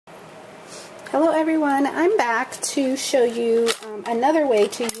Hello everyone, I'm back to show you another way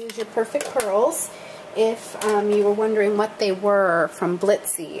to use your perfect pearls. If you were wondering what they were from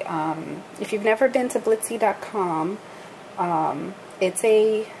Blitsy, if you've never been to Blitsy.com, it's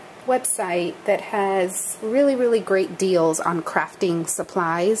a website that has really great deals on crafting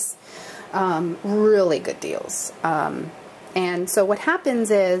supplies, really good deals. And so what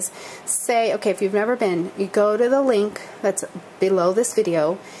happens is, say, okay, if you've never been, you go to the link that's below this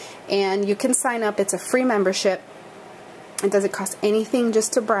video, and you can sign up. It's a free membership. It doesn't cost anything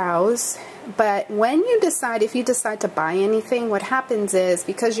just to browse. But when you decide, if you decide to buy anything, what happens is,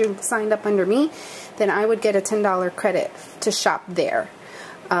 because you signed up under me, then I would get a $10 credit to shop there.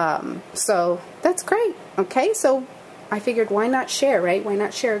 So that's great. Okay, so I figured, why not share, right? Why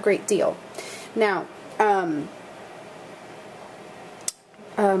not share a great deal? Now,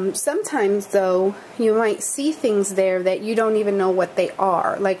 sometimes though, you might see things there that you don't even know what they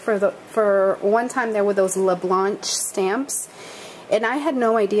are. Like for one time there were those LeBlanc stamps, and I had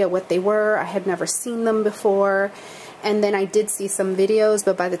no idea what they were. I had never seen them before, and then I did see some videos,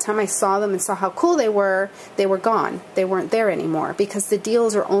 but by the time I saw them and saw how cool they were gone. They weren't there anymore because the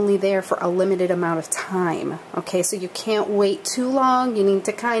deals are only there for a limited amount of time. Okay, so you can't wait too long. You need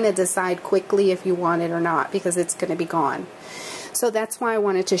to kind of decide quickly if you want it or not, because it's going to be gone. So that's why I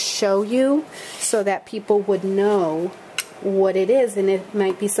wanted to show you, so that people would know what it is, and it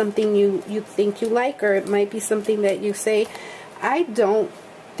might be something you think you like, or it might be something that you say, I don't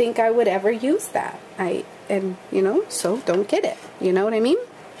think I would ever use that. And you know, so don't get it. You know what I mean?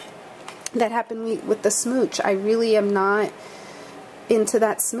 That happened with the smooch. I really am not into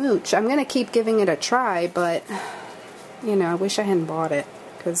that smooch. I'm gonna keep giving it a try, but you know, I wish I hadn't bought it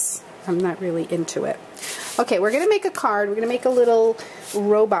because I'm not really into it. Okay, we're going to make a card. We're going to make a little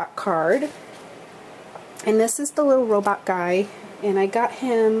robot card. And this is the little robot guy. And I got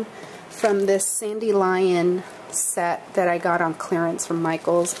him from this Sandy Lion set that I got on clearance from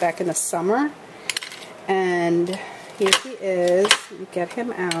Michael's back in the summer. And here he is. Let me get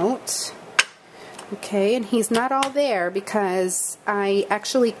him out. Okay, and he's not all there because I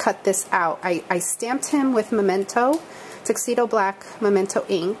actually cut this out. I stamped him with Memento, Tuxedo Black Memento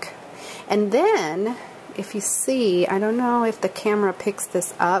ink. And then, if you see, I don't know if the camera picks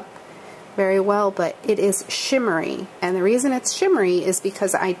this up very well, but it is shimmery. And the reason it's shimmery is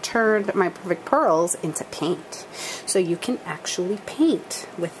because I turned my perfect pearls into paint. So you can actually paint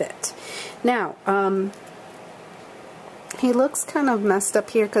with it. Now, he looks kind of messed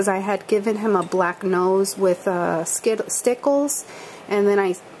up here because I had given him a black nose with stickles, and then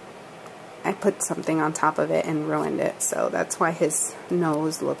I put something on top of it and ruined it, so that's why his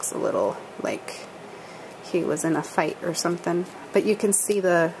nose looks a little like he was in a fight or something. But you can see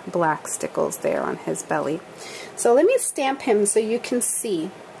the black stickles there on his belly. So let me stamp him so you can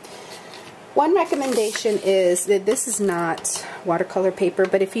see. One recommendation is that this is not watercolor paper,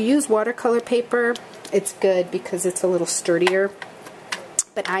 but if you use watercolor paper, it's good because it's a little sturdier.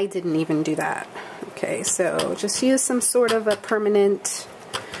 But I didn't even do that. Okay, so just use some sort of a permanent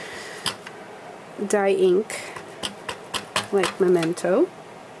dye ink like Memento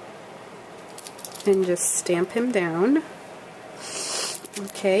and just stamp him down.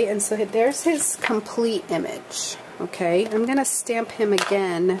 Okay, and so there's his complete image. Okay, I'm gonna stamp him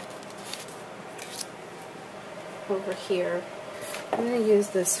again over here. I'm gonna use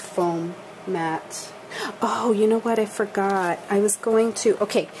this foam mat. Oh, you know what, I forgot. I was going to,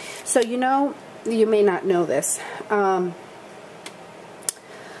 okay, so you know, you may not know this,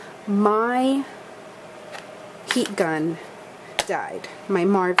 my heat gun died, my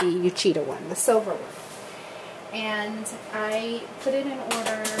Marvy Uchida one, the silver one, and I put it in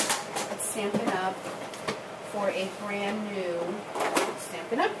order at Stampin' Up for a brand new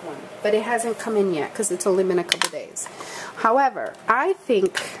Stampin' Up one, but it hasn't come in yet because it's only been a couple days. However, I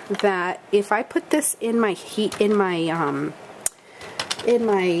think that if I put this in my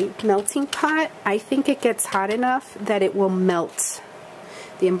melting pot, I think it gets hot enough that it will melt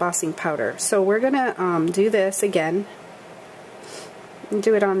the embossing powder. So we're gonna do this again.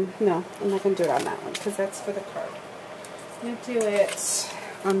 Do it on, no, I'm not gonna do it on that one because that's for the card. I'm gonna do it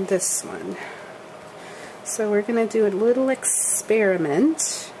on this one. So we're gonna do a little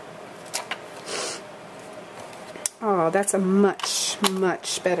experiment. Oh, that's a much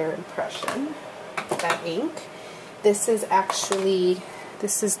better impression. That ink. This is actually,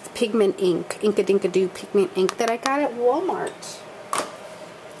 this is pigment ink, Inkadinkadoo pigment ink that I got at Walmart.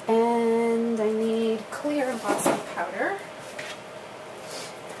 And I need clear embossing powder.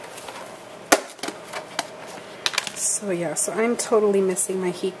 So yeah, so I'm totally missing my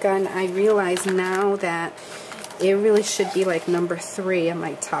heat gun. I realize now that it really should be like number 3 on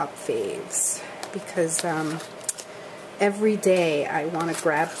my top faves, because every day I want to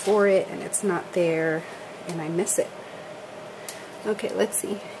grab for it and it's not there and I miss it. Okay, let's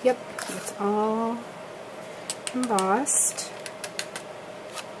see. Yep, it's all embossed.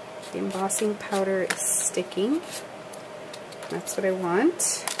 The embossing powder is sticking. That's what I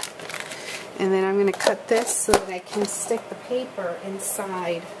want. And then I'm going to cut this so that I can stick the paper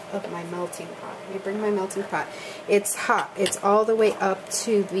inside of my melting pot. Let me bring my melting pot. It's hot. It's all the way up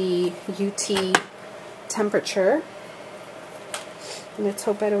to the UT temperature. Let's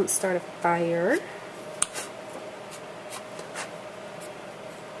hope I don't start a fire.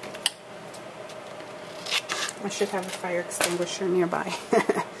 I should have a fire extinguisher nearby.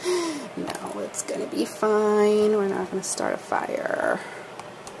 No, it's going to be fine. We're not going to start a fire.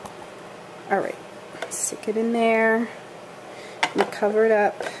 Alright, stick it in there. And cover it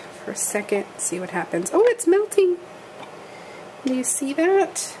up for a second. See what happens. Oh, it's melting. Do you see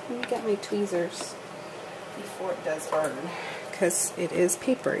that? Let me get my tweezers before it does burn. Because it is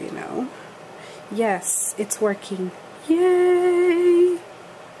paper, you know. Yes, it's working. Yay!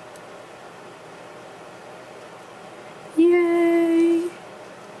 Yay!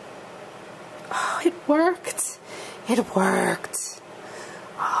 Oh, it worked! It worked!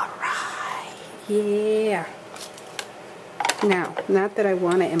 Alright, yeah. Now, not that I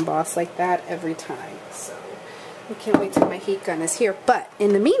want to emboss like that every time, so I can't wait till my heat gun is here. But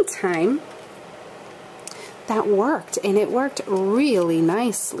in the meantime, that worked, and it worked really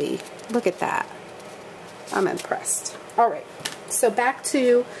nicely. Look at that. I'm impressed. Alright, so back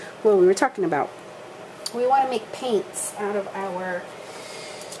to what we were talking about. We want to make paints out of our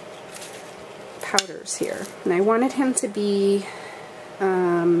powders here. And I wanted him to be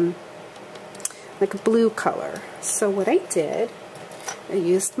like a blue color. So what I did, I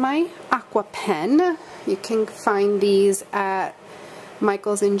used my aqua pen. You can find these at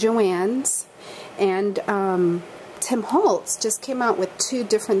Michael's and Joann's. And Tim Holtz just came out with 2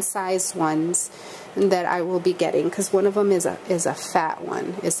 different size ones that I will be getting, because one of them is a fat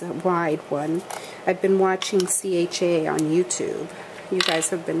one, is a wide one. I've been watching CHA on YouTube. You guys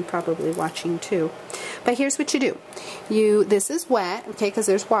have been probably watching too. But here's what you do. This is wet, okay, because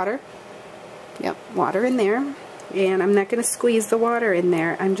there's water. Yep, water in there. And I'm not going to squeeze the water in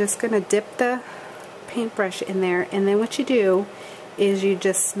there. I'm just going to dip the paintbrush in there. And then what you do is you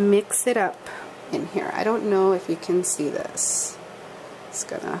just mix it up in here. I don't know if you can see this. It's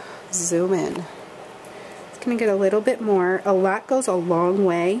going to zoom in. It's going to get a little bit more. A lot goes a long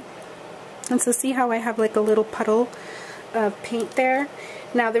way. And so see how I have like a little puddle of paint there?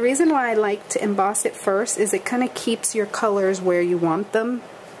 Now the reason why I like to emboss it first is it kind of keeps your colors where you want them.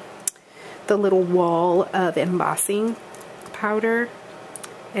 The little wall of embossing powder.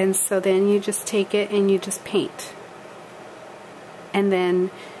 And so then you just take it and you just paint. And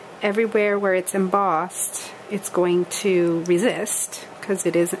then everywhere where it's embossed, it's going to resist because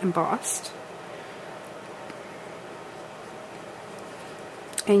it is embossed.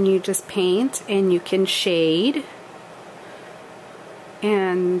 And you just paint, and you can shade,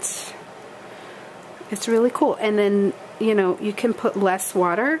 and it's really cool. And then, you know, you can put less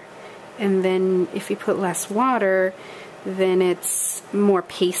water, and then if you put less water, then it's more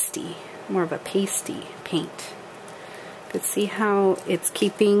pasty, more of a pasty paint. But see how it's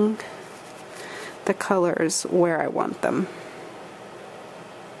keeping the colors where I want them.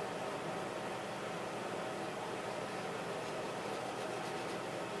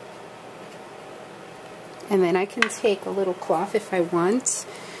 And then I can take a little cloth if I want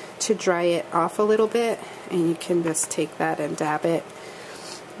to dry it off a little bit, and you can just take that and dab it.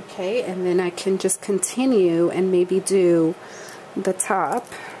 Okay, and then I can just continue and maybe do the top.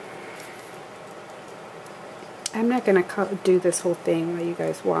 I'm not going to do this whole thing while you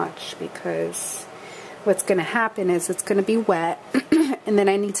guys watch, because what's going to happen is it's going to be wet, and then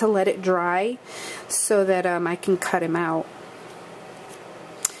I need to let it dry so that I can cut him out.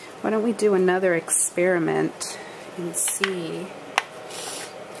 Why don't we do another experiment and see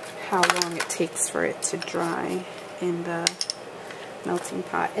how long it takes for it to dry in the melting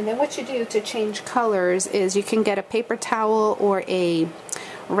pot. And then what you do to change colors is you can get a paper towel or a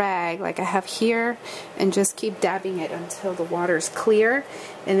rag like I have here, and just keep dabbing it until the water's clear,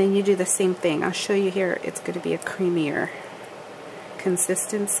 and then you do the same thing. I'll show you here. It's going to be a creamier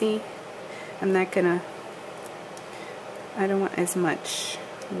consistency. I'm not going to, I don't want as much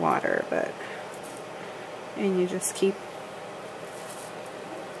water, but, and you just keep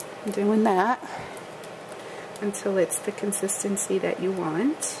doing that until it's the consistency that you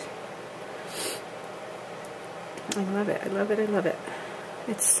want. I love it, I love it, I love it.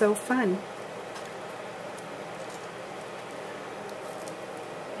 It's so fun.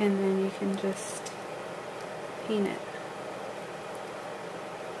 and then you can just paint it.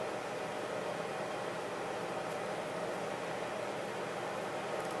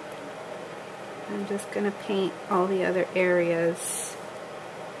 I'm just going to paint all the other areas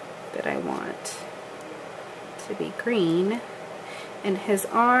that I want to be green, and his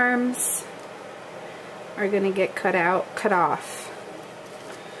arms are going to get cut off.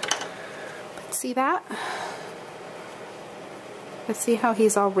 See that? Let's see how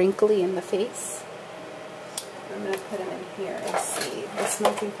he's all wrinkly in the face. I'm going to put him in here and see. The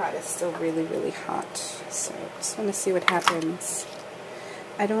smoking pot is still really, really hot, so I just want to see what happens.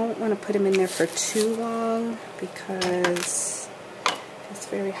 I don't want to put him in there for too long because it's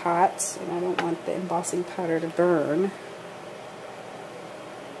very hot and I don't want the embossing powder to burn.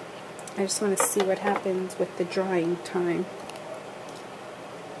 I just want to see what happens with the drying time.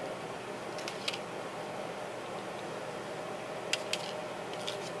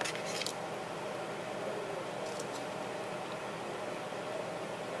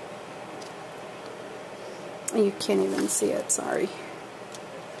 You can't even see it, sorry.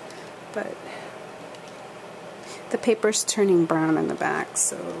 But the paper's turning brown in the back,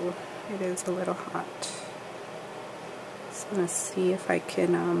 so it is a little hot. So let's see if I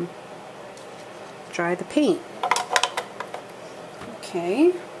can dry the paint.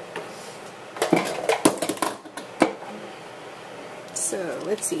 Okay. So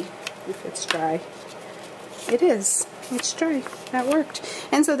let's see if it's dry. It is. It's dry. That worked.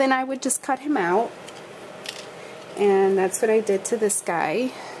 And so then I would just cut him out. And that's what I did to this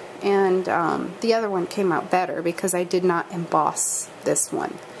guy. And the other one came out better because I did not emboss this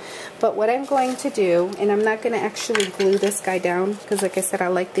one. But what I'm going to do, and I'm not going to actually glue this guy down because like I said, I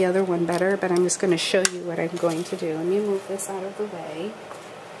like the other one better, but I'm just going to show you what I'm going to do. Let me move this out of the way.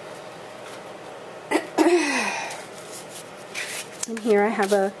 And here I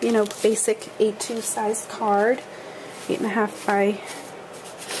have a, basic A2 sized card, 8.5 by,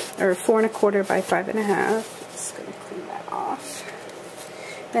 or 4 1/4 by 5.5. Just going to clean that off.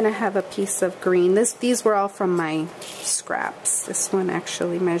 Then I have a piece of green. These were all from my scraps. This one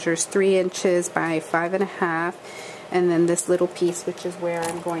actually measures 3 inches by 5.5, and then this little piece, which is where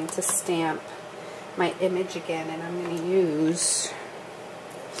I'm going to stamp my image again, and I'm going to use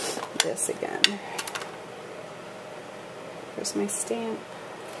this again. Here's my stamp.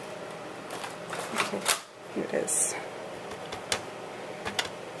 Okay, here it is.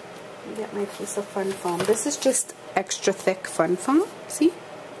 Get my piece of fun foam. This is just extra thick fun foam, see?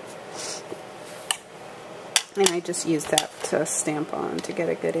 And I just use that to stamp on to get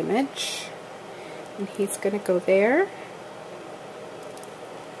a good image. And he's going to go there.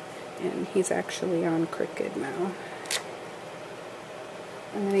 And he's actually on crooked now.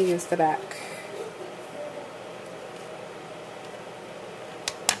 I'm going to use the back.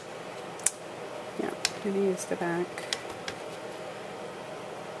 Yeah, I'm going to use the back.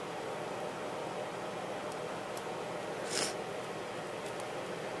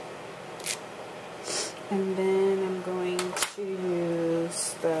 And then I'm going to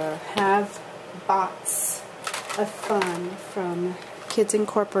use the Have Bots of Fun from Kids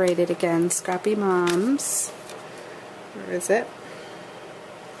Incorporated again, Scrappy Moms. Where is it?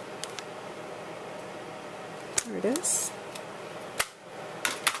 There it is.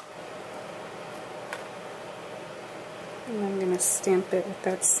 And I'm going to stamp it with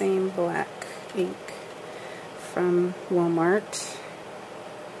that same black ink from Walmart.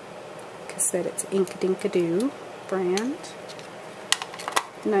 Said it's Ink Dinkadoo brand.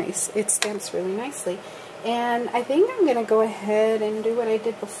 Nice. It stamps really nicely. And I think I'm going to go ahead and do what I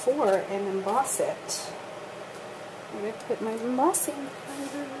did before and emboss it. I'm going to put my embossing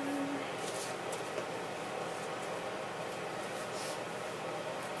powder.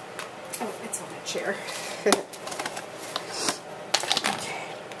 Oh, it's on a chair.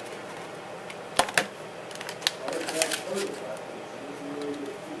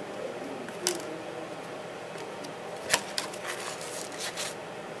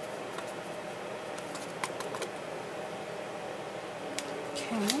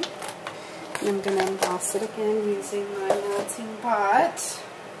 And I'm going to emboss it again using my melting pot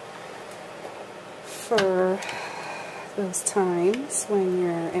for those times when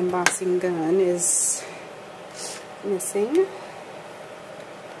your embossing gun is missing.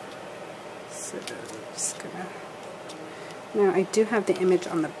 So I'm just going to... Now I do have the image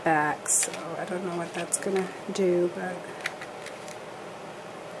on the back, so I don't know what that's going to do, but...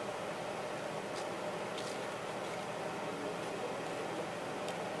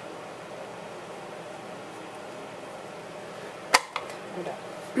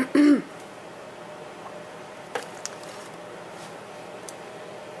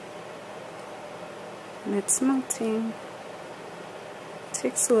 And it's melting.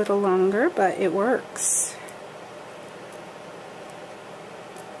 Takes a little longer, but it works.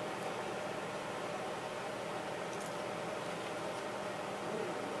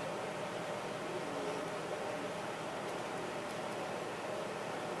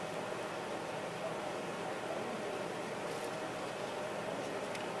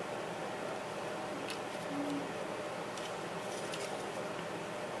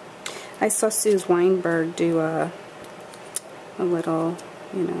 I saw Suze Weinberg do a little,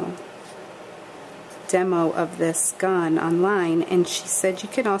 you know, demo of this gun online, and she said you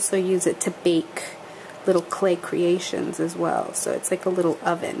can also use it to bake little clay creations as well. So it's like a little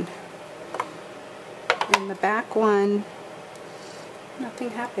oven. And the back one,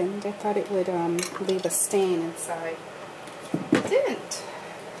 nothing happened. I thought it would leave a stain inside. It didn't.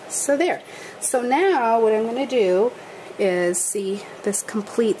 So there. So now what I'm going to do is, see, this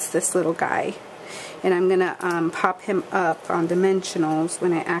completes this little guy, and I'm gonna pop him up on dimensionals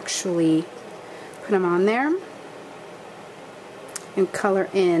when I actually put him on there, and color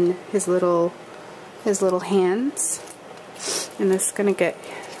in his little hands, and this is gonna get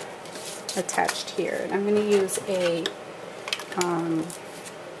attached here. And I'm gonna use a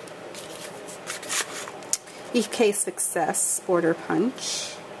EK Success border punch.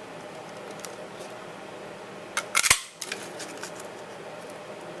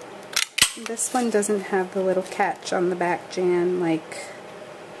 This one doesn't have the little catch on the back, Jan, like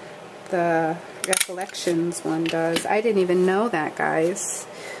the Recollections one does. I didn't even know that, guys.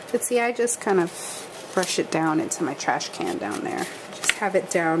 But see, I just kind of brush it down into my trash can down there. Just have it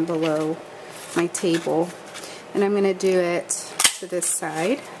down below my table. And I'm going to do it to this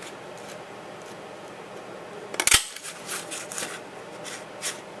side.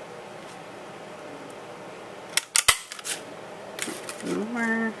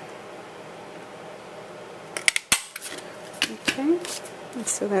 More. Okay, and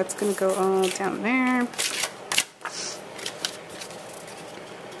so that's going to go all down there.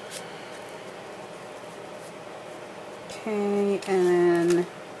 Okay, and then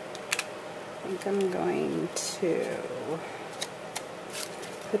I think I'm going to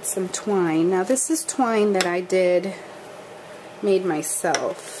put some twine. Now this is twine that I made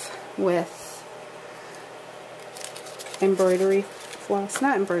myself with embroidery floss,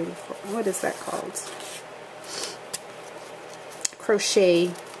 not embroidery floss, what is that called?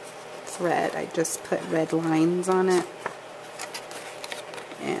 Crochet thread. I just put red lines on it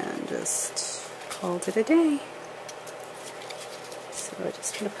and just called it a day. So I'm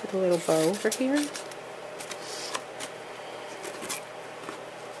just going to put a little bow over here.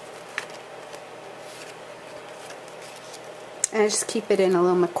 And I just keep it in a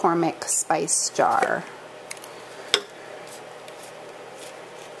little McCormick spice jar.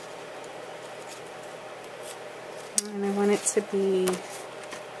 And I want it to be,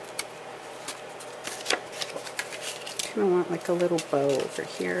 kind of want like a little bow over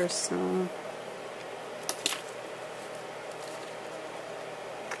here, so.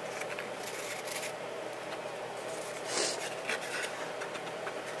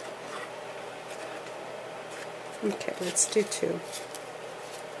 Okay, let's do two.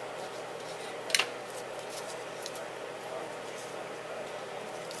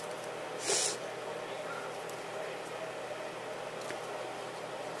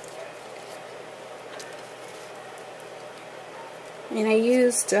 And I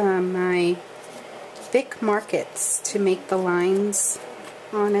used my Bic markets to make the lines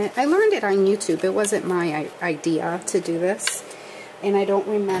on it. I learned it on YouTube. It wasn't my idea to do this. And I don't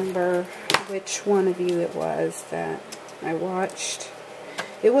remember which one of you it was that I watched.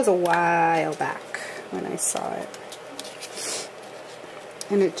 It was a while back when I saw it.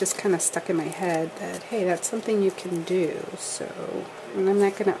 And it just kind of stuck in my head that, hey, that's something you can do. So, and I'm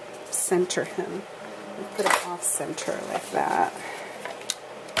not going to center him. I'll put it off center like that.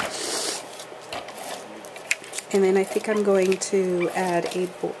 And then I think I'm going to add a,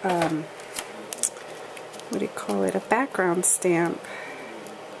 what do you call it, a background stamp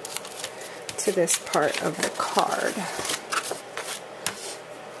to this part of the card.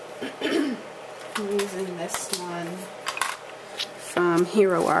 I'm using this one from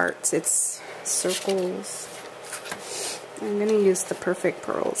Hero Arts. It's circles. I'm going to use the Perfect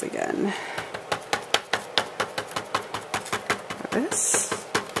Pearls again for this.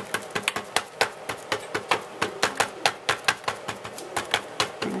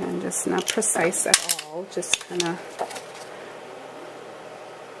 And just not precise at all, just kind of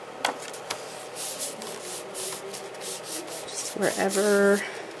wherever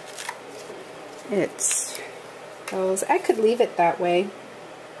it goes. I could leave it that way,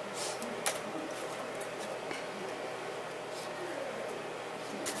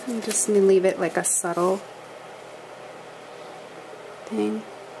 I'm just going to leave it like a subtle thing.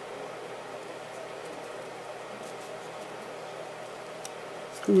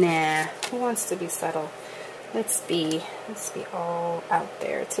 Nah, who wants to be subtle? Let's be all out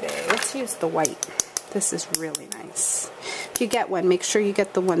there today. Let's use the white. This is really nice. If you get one, make sure you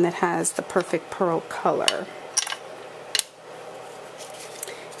get the one that has the perfect pearl color.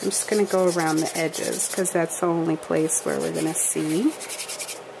 I'm just going to go around the edges because that's the only place where we're going to see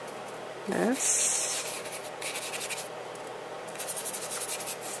this.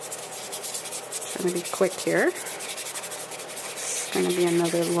 Trying to be quick here. It's going to be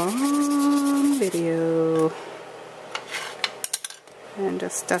another long video. And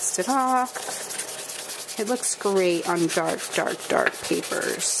just dust it off. It looks great on dark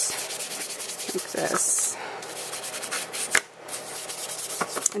papers like this.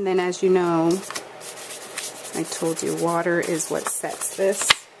 And then, as you know, I told you water is what sets this.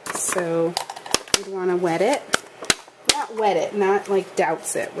 So you'd want to wet it. Not wet it, not like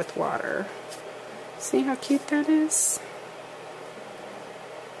douse it with water. See how cute that is?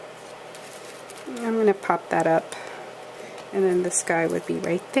 I'm going to pop that up. And then this guy would be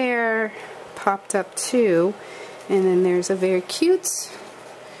right there, popped up too. And then there's a very cute,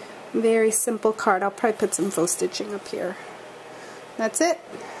 very simple card. I'll probably put some faux stitching up here. That's it.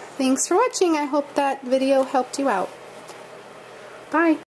 Thanks for watching. I hope that video helped you out. Bye.